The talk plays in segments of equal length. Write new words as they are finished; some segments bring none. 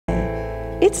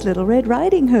It's Little Red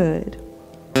Riding Hood.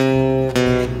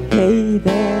 Hey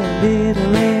there,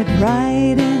 Little Red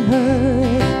Riding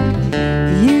Hood,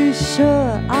 you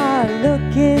sure are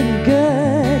looking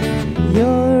good.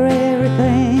 You're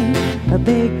everything a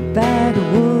big bad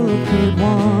wolf could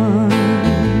want.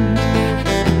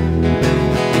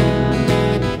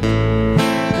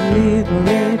 Little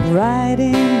Red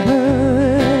Riding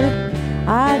Hood,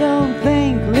 I don't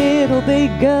think little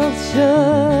big girls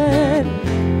should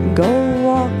go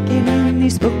walking in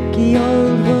these spooky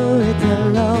old woods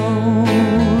alone.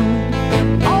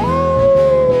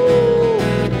 Oh,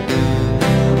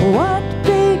 what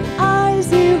big eyes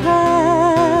you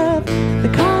have, the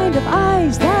kind of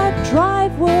eyes that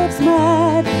drive wolves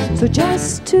mad. So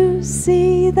just to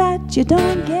see that you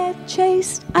don't get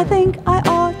chased, I think I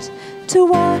ought to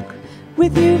walk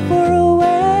with you for a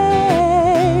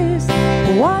ways.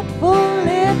 What full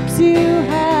lips you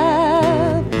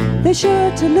have, they're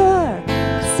sure to lure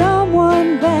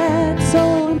someone bad.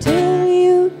 So until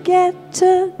you get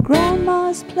to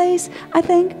Grandma's place, I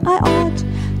think I ought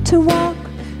to walk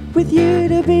with you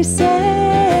to be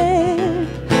safe.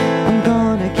 I'm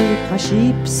gonna keep my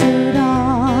sheep suit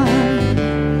on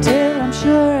till I'm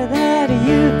sure that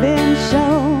you've been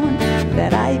shown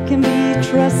that I can be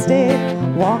trusted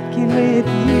walking with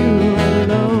you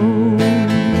alone.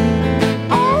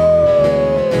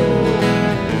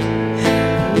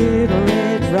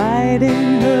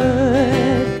 Riding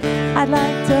Hood, I'd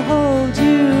like to hold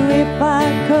you if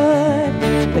I could,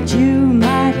 but you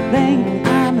might think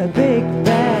I'm a big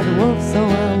bad wolf, so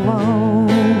I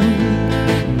won't.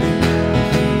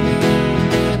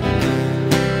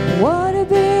 What a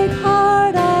big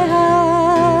heart I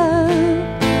have,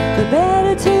 the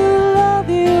better to love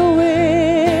you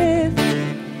with.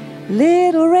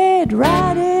 Little Red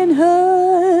Riding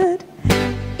Hood,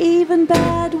 even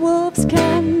bad wolves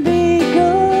can be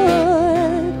good.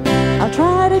 I'll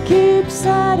try to keep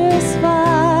satisfied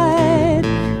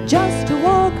just to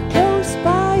walk close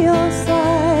by your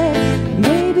side.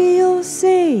 Maybe you'll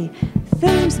see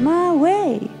things my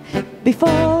way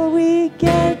before we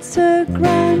get to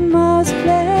Grandma's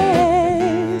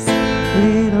place.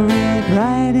 Little Red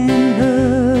Riding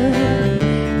Hood,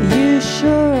 you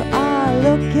sure are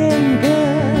looking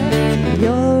good.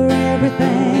 You're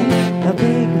everything a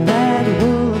big bad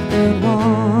wolf could want.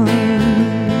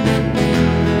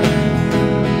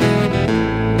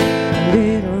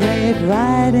 Little Red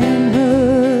Riding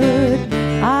Hood,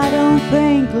 I don't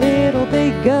think little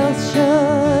big girls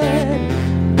should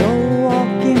go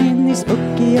walking in these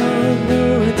spooky old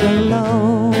woods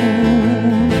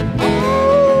alone.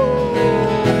 Oh,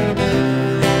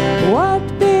 what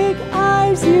big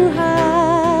eyes you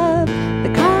have,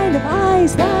 the kind of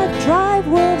eyes that drive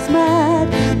wolves mad.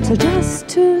 So just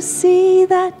to see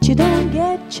that you don't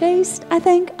get chased, I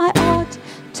think I ought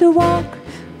to walk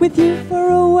with you for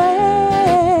a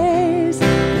ways.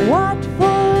 What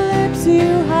full lips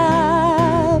you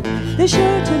have, they're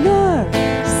sure to lure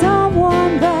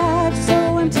someone bad.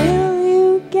 So until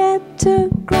you get to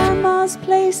Grandma's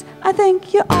place, I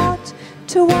think you ought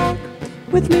to walk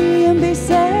with me and be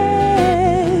safe.